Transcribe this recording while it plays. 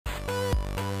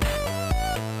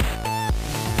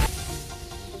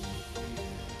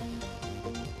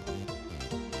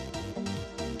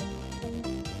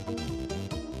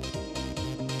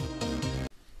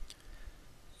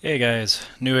Hey guys,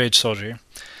 New Age Soldier.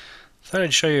 Thought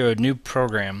I'd show you a new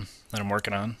program that I'm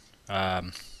working on.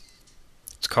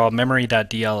 It's called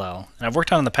memory.dll, and I've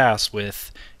worked on it in the past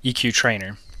with EQ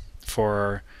Trainer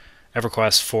for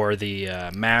EverQuest for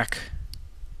the Mac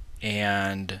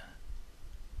and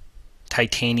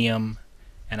Titanium,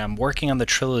 and I'm working on the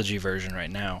Trilogy version right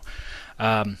now.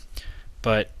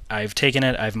 But I've taken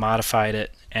it, I've modified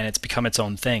it, and it's become its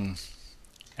own thing.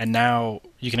 And now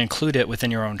you can include it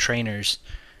within your own trainers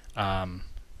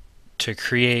to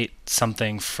create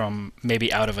something from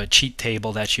maybe out of a cheat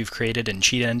table that you've created in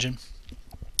Cheat Engine.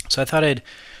 So I thought I'd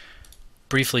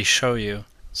briefly show you.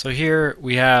 So here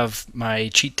we have my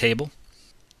cheat table.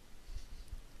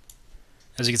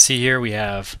 As you can see here, we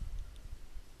have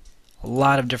a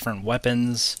lot of different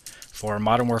weapons for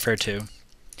Modern Warfare 2.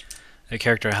 The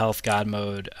character health, God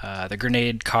mode, the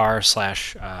grenade, car,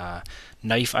 slash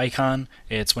knife icon.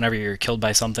 It's whenever you're killed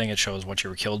by something, it shows what you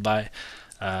were killed by.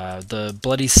 The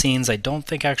bloody scenes I don't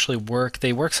think actually work.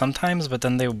 They work sometimes, but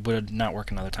then they would not work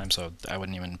another time, so I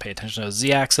wouldn't even pay attention to those.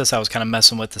 Z-axis I was kind of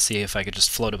messing with to see if I could just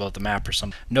float about the map or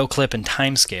something. No clip and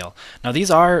timescale. Now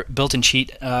these are built-in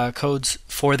cheat codes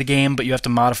for the game, but you have to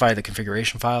modify the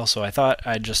configuration file, so I thought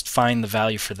I'd just find the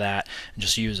value for that and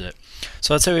just use it.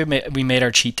 So let's say we made our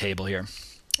cheat table here,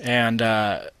 and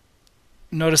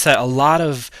notice that a lot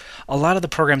of the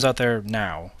programs out there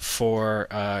now for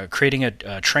creating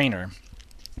a trainer,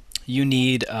 you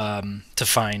need to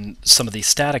find some of these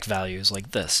static values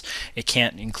like this. It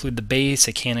can't include the base,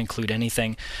 it can't include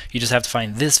anything. You just have to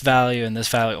find this value and this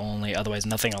value only, otherwise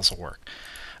nothing else will work.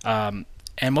 And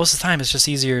most of the time it's just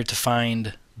easier to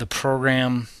find the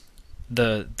program,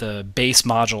 the base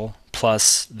module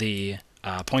plus the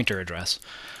pointer address.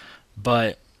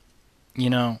 But, you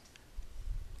know,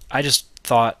 I just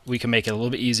thought we could make it a little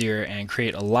bit easier and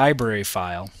create a library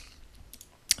file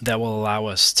that will allow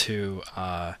us to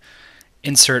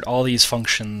insert all these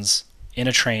functions in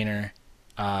a trainer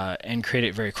and create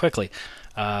it very quickly.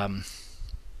 So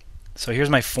here's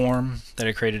my form that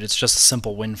I created. It's just a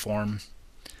simple win form.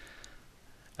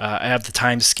 I have the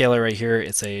time scaler right here.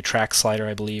 It's a track slider,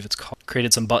 I believe it's called.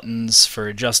 Created some buttons for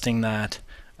adjusting that.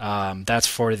 That's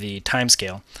for the time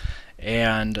scale.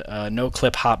 And no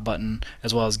clip hop button,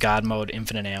 as well as God mode,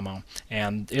 infinite ammo.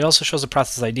 And it also shows a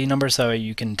process ID number, so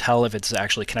you can tell if it's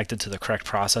actually connected to the correct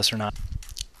process or not.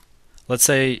 Let's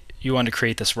say you want to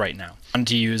create this right now. You want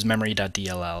to use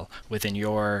memory.dll within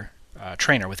your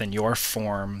trainer, within your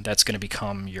form that's going to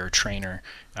become your trainer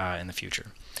in the future.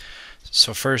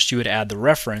 So first you would add the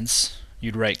reference.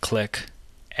 You'd right click,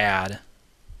 add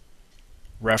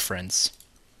reference,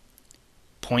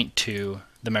 point to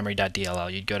the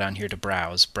memory.dll. You'd go down here to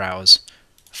browse,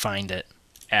 find it,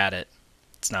 add it.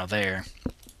 It's now there.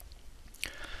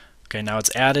 Okay, now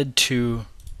it's added to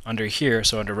under here,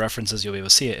 so under references you'll be able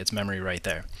to see it. It's memory right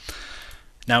there.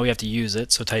 Now we have to use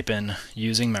it, so type in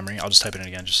using memory. I'll just type it in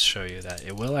again just to show you that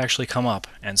it will actually come up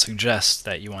and suggest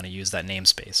that you want to use that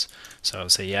namespace. So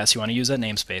say yes, you want to use that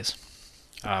namespace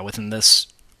within this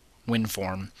win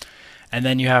form, and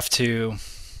then you have to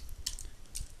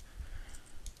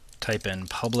type in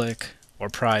public or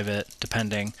private,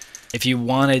 depending. If you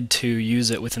wanted to use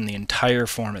it within the entire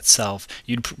form itself,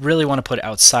 you'd really want to put it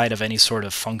outside of any sort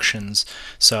of functions.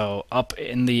 So up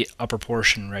in the upper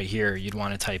portion right here, you'd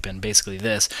want to type in basically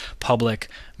this, public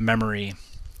memory.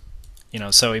 You know,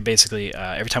 so we basically,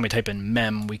 every time we type in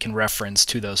mem, we can reference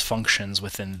to those functions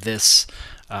within this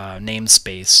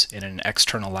namespace in an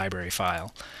external library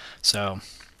file. So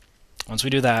once we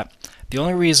do that, the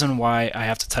only reason why I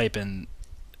have to type in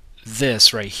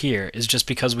this right here is just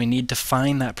because we need to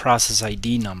find that process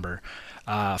ID number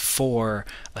for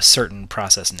a certain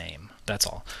process name. That's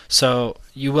all. So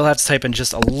you will have to type in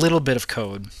just a little bit of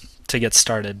code to get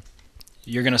started.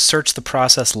 You're going to search the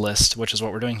process list, which is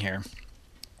what we're doing here.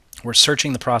 We're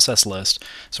searching the process list,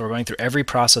 so we're going through every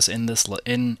process in this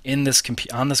on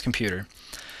this computer.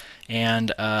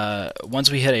 And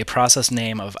once we hit a process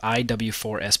name of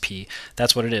IW4SP,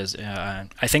 that's what it is.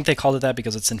 I think they called it that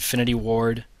because it's Infinity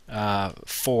Ward.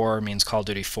 4 means Call of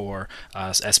Duty 4,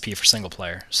 SP for single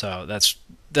player. So that's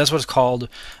what it's called.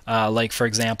 Like for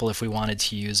example, if we wanted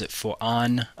to use it for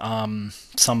on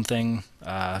something,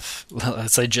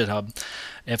 let's say GitHub.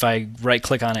 If I right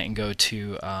click on it and go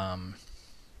to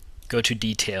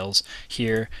details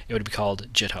here, it would be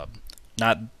called GitHub.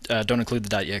 Not don't include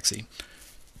the .exe.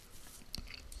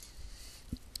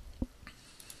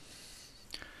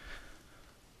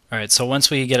 Alright, so once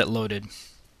we get it loaded,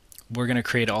 we're going to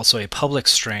create also a public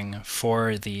string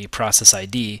for the process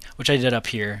ID, which I did up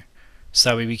here, so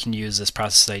that way we can use this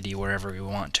process ID wherever we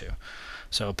want to.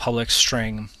 So public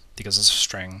string, because it's a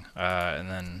string, and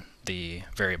then the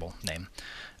variable name.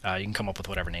 You can come up with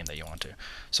whatever name that you want to.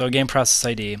 So game process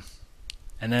ID,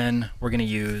 and then we're going to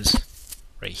use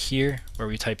right here where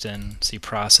we typed in see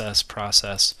process.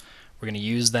 We're going to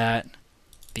use that,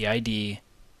 the ID,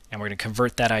 and we're going to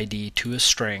convert that ID to a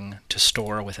string to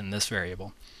store within this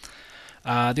variable.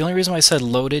 The only reason why I said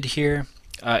loaded here,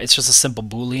 it's just a simple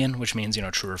Boolean, which means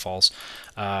true or false.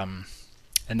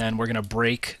 And then we're going to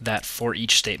break that for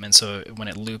each statement, so when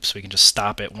it loops we can just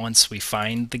stop it once we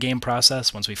find the game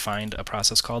process. Once we find a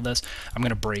process called this, I'm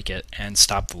going to break it and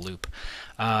stop the loop.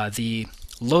 The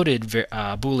loaded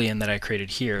Boolean that I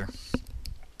created here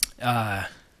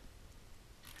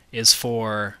is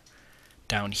for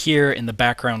down here in the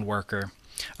background worker.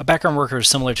 A background worker is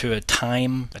similar to a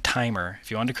timer.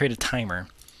 If you want to create a timer,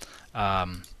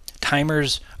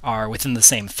 timers are within the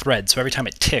same thread, so every time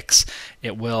it ticks,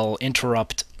 it will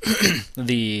interrupt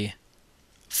the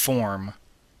form.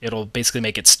 It'll basically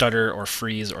make it stutter or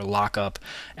freeze or lock up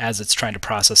as it's trying to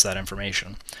process that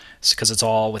information, because it's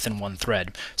all within one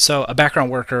thread. So a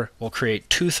background worker will create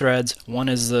two threads. One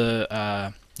is the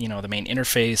the main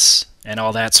interface and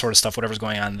all that sort of stuff, whatever's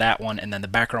going on in that one, and then the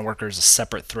background worker is a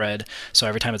separate thread, so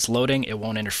every time it's loading it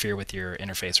won't interfere with your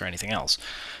interface or anything else.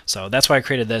 So that's why I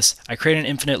created this. I created an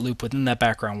infinite loop within that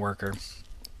background worker,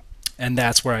 and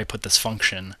that's where I put this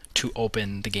function to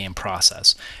open the game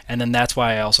process. And then that's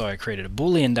why I created a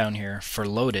Boolean down here for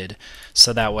loaded,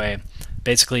 so that way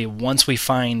basically once we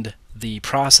find the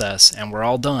process and we're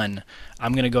all done,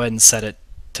 I'm going to go ahead and set it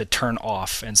to turn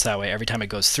off, and so that way every time it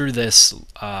goes through this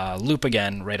loop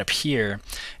again right up here,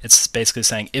 it's basically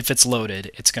saying if it's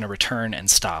loaded it's going to return and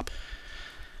stop.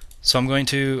 So I'm going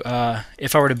to,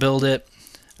 if I were to build it,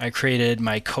 I created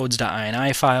my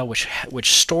codes.ini file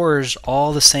which stores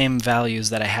all the same values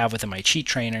that I have within my cheat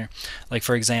trainer. Like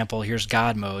for example, here's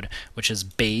God mode, which is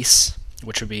base,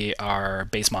 which would be our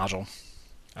base module.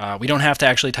 We don't have to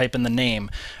actually type in the name.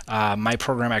 My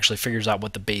program actually figures out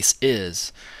what the base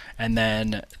is, and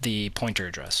then the pointer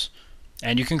address.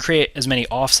 And you can create as many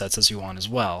offsets as you want as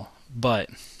well, but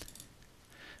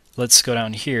let's go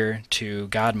down here to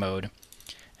God mode.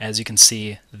 As you can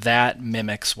see, that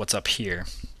mimics what's up here.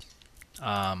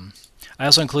 I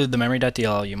also included the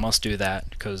memory.dll. You must do that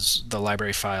because the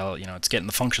library file, it's getting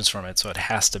the functions from it, so it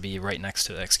has to be right next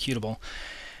to the executable.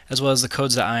 As well as the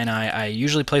codes.ini, I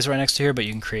usually place it right next to here, but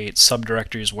you can create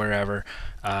subdirectories wherever,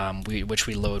 which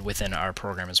we load within our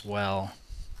program as well.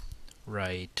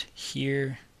 Right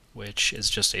here, which is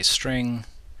just a string,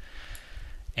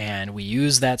 and we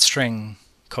use that string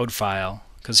code file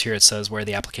because here it says where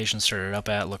the application started up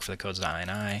at, look for the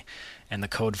codes.ini, and the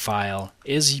code file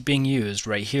is being used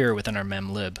right here within our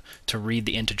memlib to read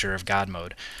the integer of God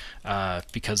mode,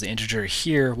 because the integer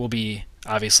here will be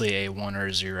obviously a 1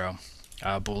 or 0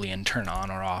 Boolean turn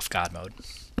on or off God mode.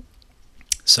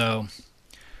 So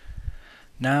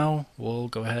now we'll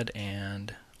go ahead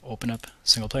and open up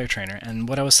single player trainer, and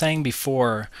what I was saying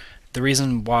before, the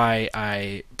reason why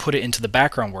I put it into the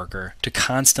background worker to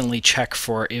constantly check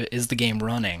for is the game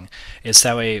running is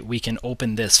that way we can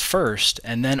open this first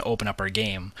and then open up our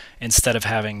game, instead of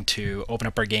having to open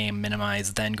up our game,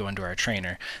 minimize, then go into our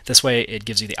trainer. This way it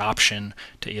gives you the option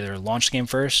to either launch the game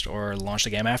first or launch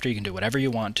the game after. You can do whatever you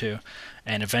want to,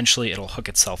 and eventually it'll hook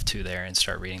itself to there and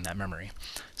start reading that memory.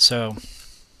 So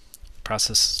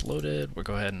process is loaded. We'll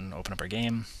go ahead and open up our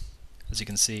game. As you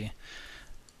can see,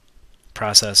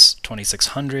 process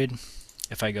 2600.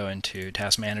 If I go into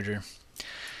Task Manager,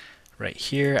 right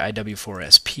here,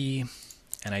 IW4SP,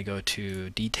 and I go to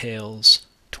Details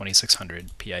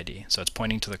 2600 PID. So it's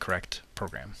pointing to the correct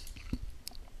program.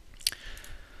 So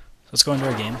let's go into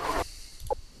our game.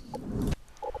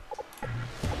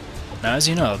 Now, as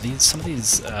you know, some of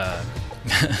these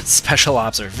special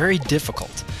ops are very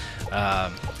difficult.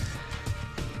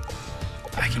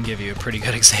 I can give you a pretty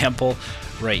good example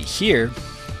right here,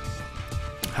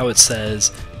 how it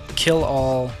says kill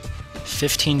all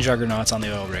 15 juggernauts on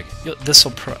the oil rig.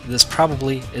 This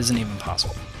probably isn't even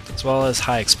possible. As well as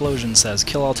High Explosion says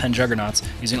kill all 10 juggernauts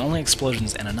using only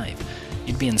explosions and a knife.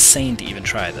 You'd be insane to even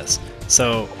try this.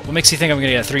 So what makes you think I'm going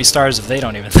to get 3 stars if they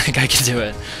don't even think I can do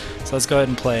it? So let's go ahead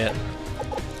and play it.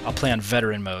 I'll play on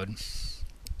veteran mode.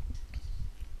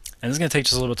 And this is going to take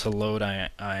just a little bit to load. I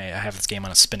have this game on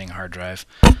a spinning hard drive.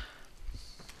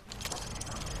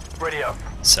 Ready up.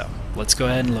 So let's go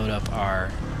ahead and load up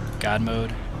our God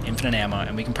mode, infinite ammo,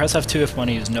 and we can press F2 if we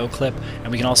want to use no clip,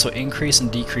 and we can also increase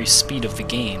and decrease speed of the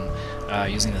game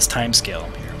using this timescale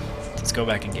here. Let's go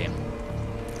back in game.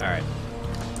 Alright.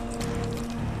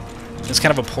 It's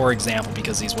kind of a poor example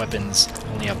because these weapons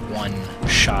only have 1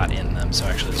 shot in them, so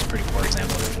actually it's a pretty poor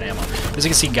example of infinite ammo. As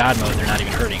you can see, God mode, they're not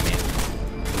even hurting me.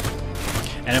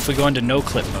 And if we go into no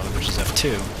clip mode, which is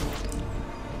F2,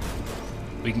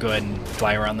 we can go ahead and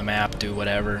fly around the map, do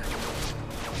whatever.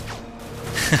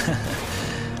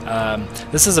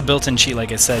 This is a built-in cheat,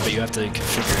 like I said, but you have to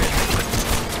configure it.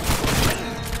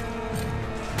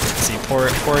 See, poor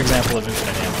example of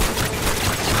infinite ammo.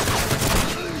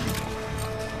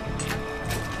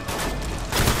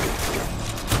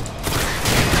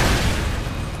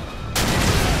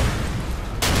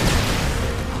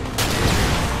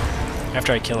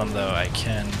 After I kill him, though, I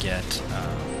can get, I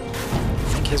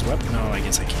think his weapon? No, I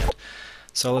guess I can't.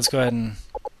 So let's go ahead and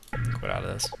quit out of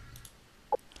this.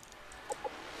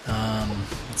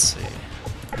 Let's see.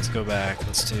 Let's go back.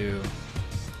 Let's do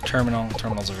terminal.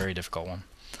 Terminal's a very difficult one.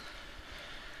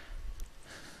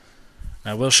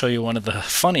 I will show you one of the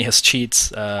funniest cheats,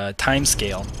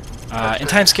 timescale. In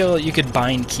timescale, you could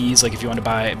bind keys, like if you want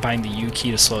to bind the U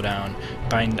key to slow down,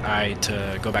 bind I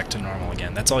to go back to normal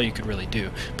again. That's all you could really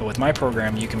do. But with my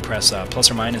program, you can press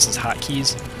plus or minus as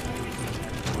hotkeys.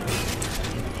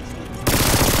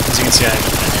 As you can see, I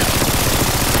have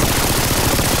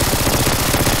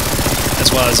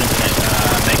as well as infinite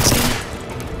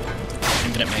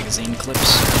magazine clips.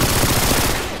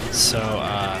 So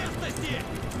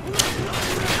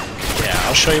yeah,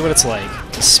 I'll show you what it's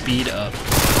like to speed up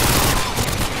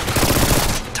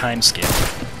timescale.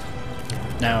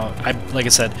 Now, like I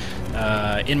said,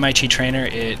 in my cheat trainer,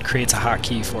 it creates a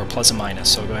hotkey for plus and minus.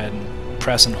 So go ahead and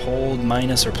press and hold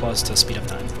minus or plus to speed up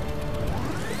time.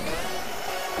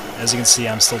 As you can see,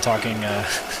 I'm still talking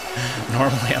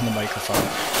normally on the microphone.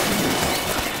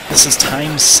 This is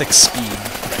times 6 speed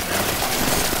right now.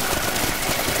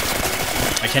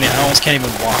 I almost can't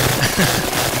even walk.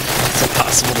 It's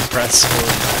impossible to press forward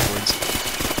and backwards.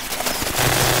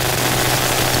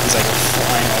 Because I go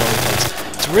flying all over the place.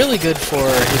 It's really good for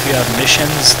if you have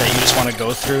missions that you just want to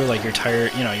go through, like you're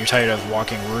tired, you're tired of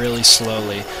walking really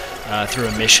slowly through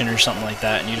a mission or something like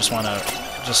that, and you just want to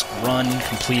just run,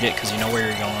 complete it because you know where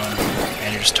you're going,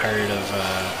 and you're just tired of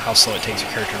how slow it takes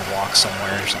your character to walk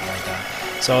somewhere or something like that.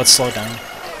 So let's slow it down.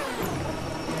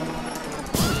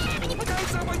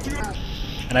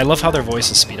 And I love how their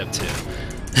voices speed up too.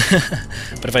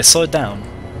 But if I slow it down,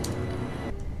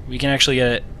 we can actually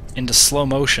get it into slow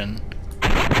motion.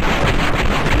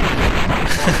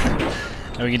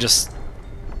 And we can just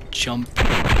jump,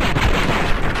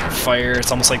 fire.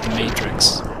 It's almost like the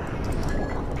Matrix.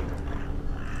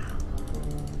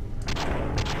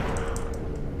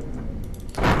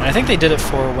 And I think they did it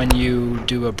for when you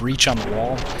do a breach on the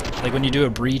wall. Like when you do a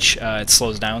breach, it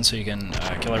slows down so you can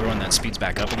kill everyone, then speeds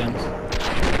back up again.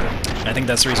 And I think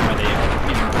that's the reason why they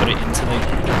even put it into the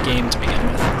game to begin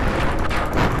with.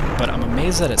 But I'm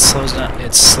amazed that it slows down.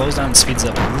 It slows down and speeds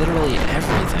up literally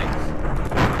everything,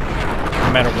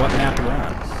 no matter what map you're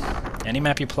on. Any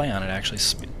map you play on, it actually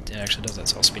does that.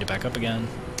 So I'll speed it back up again.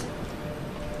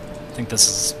 I think this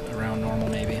is around normal,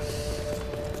 maybe.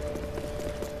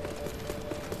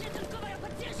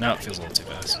 No, it feels a little too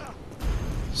fast.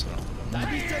 So, yep,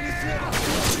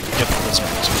 this one.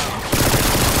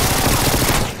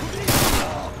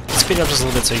 Speed it up just a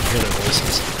little bit so you can hear their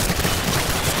voices.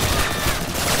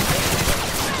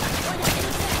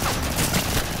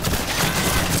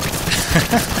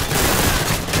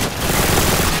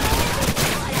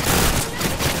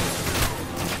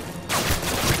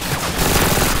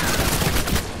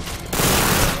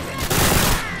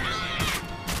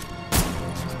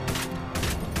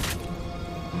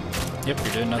 Yep,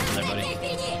 you're doing nothing there, buddy.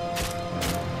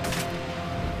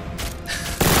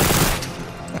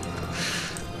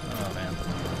 Oh, man.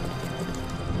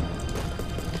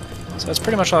 So that's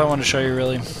pretty much all I wanted to show you,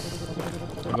 really.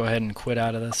 I'll go ahead and quit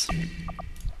out of this.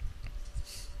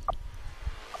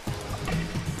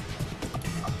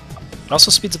 It also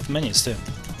speeds up the menus, too.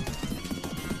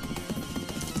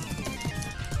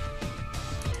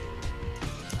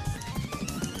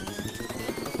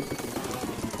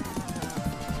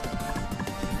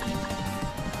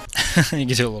 You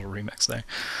can do a little remix there.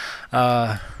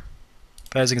 But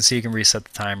as you can see, you can reset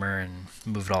the timer and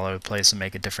move it all over the place and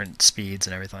make it different speeds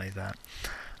and everything like that.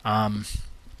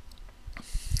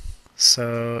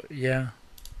 So, yeah.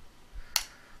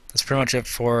 That's pretty much it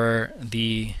for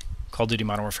the Call of Duty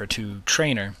Modern Warfare 2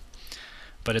 trainer.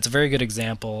 But it's a very good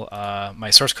example. My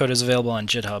source code is available on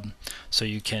GitHub, so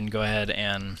you can go ahead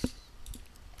and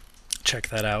check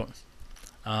that out.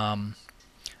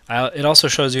 It also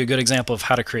shows you a good example of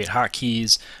how to create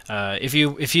hotkeys. If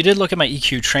you did look at my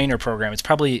EQ trainer program,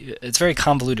 it's very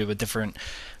convoluted with different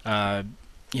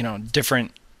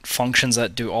different functions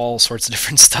that do all sorts of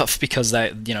different stuff, because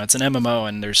it's an MMO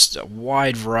and there's a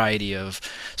wide variety of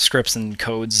scripts and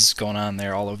codes going on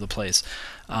there all over the place.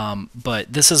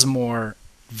 But this is more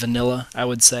vanilla, I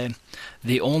would say.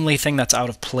 The only thing that's out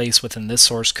of place within this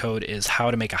source code is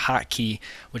how to make a hotkey,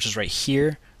 which is right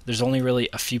here. There's only really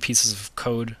a few pieces of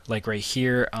code, like right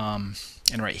here and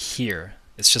right here.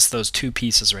 It's just those two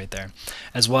pieces right there.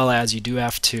 As well as you do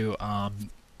have to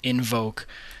invoke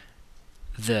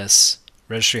this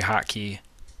registry hotkey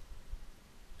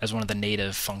as one of the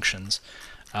native functions.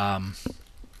 And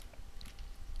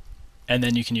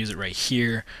then you can use it right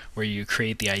here, where you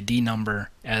create the ID number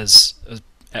as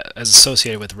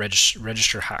associated with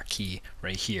register hotkey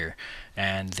right here,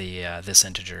 and the this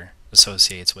integer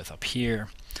associates with up here,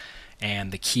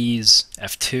 and the keys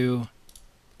F2,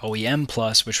 OEM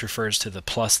plus, which refers to the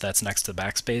plus that's next to the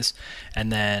backspace,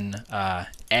 and then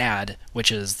add, which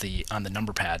is on the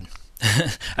number pad.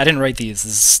 I didn't write these.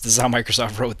 This is how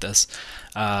Microsoft wrote this.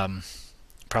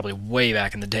 Probably way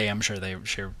back in the day. I'm sure they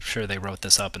wrote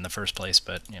this up in the first place,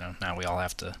 but you know, now we all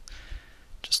have to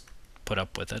just put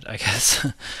up with it, I guess.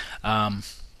 And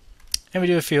we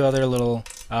do a few other little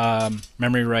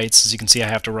memory writes. As you can see, I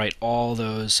have to write all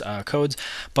those codes.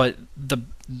 But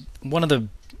one of the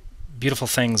beautiful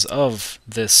things of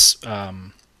this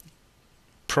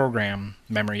program,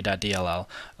 memory.dll,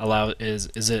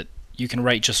 is it you can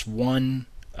write just one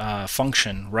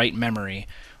function, write memory,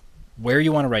 where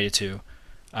you want to write it to.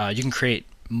 You can create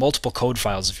multiple code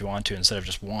files if you want to instead of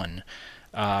just one.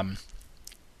 And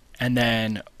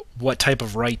then what type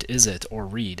of write is it or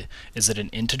read? Is it an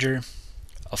integer,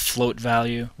 a float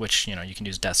value, which you can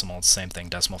use decimal, it's the same thing,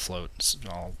 decimal, float.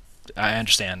 I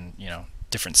understand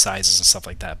different sizes and stuff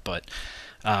like that, but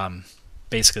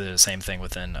basically the same thing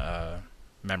within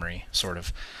memory, sort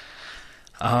of.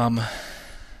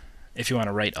 If you want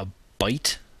to write a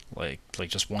byte, like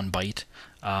just one byte,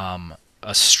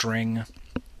 a string,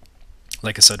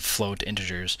 like I said, float,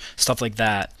 integers, stuff like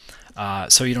that.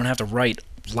 So you don't have to write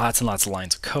lots and lots of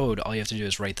lines of code. All you have to do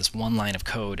is write this one line of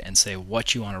code and say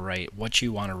what you want to write, what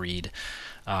you want to read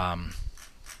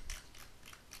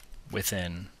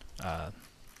within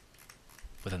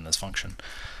this function.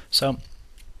 So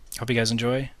hope you guys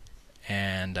enjoy,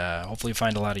 and hopefully you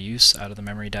find a lot of use out of the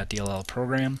memory.dll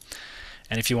program.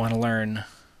 And if you want to learn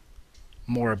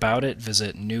more about it,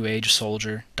 visit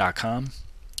newagesoldier.com,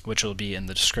 which will be in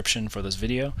the description for this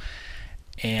video.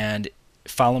 And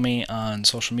follow me on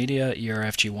social media,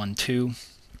 ERFG12.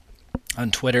 On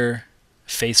Twitter,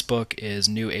 Facebook is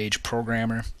New Age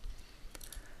Programmer.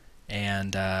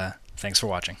 And thanks for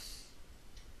watching.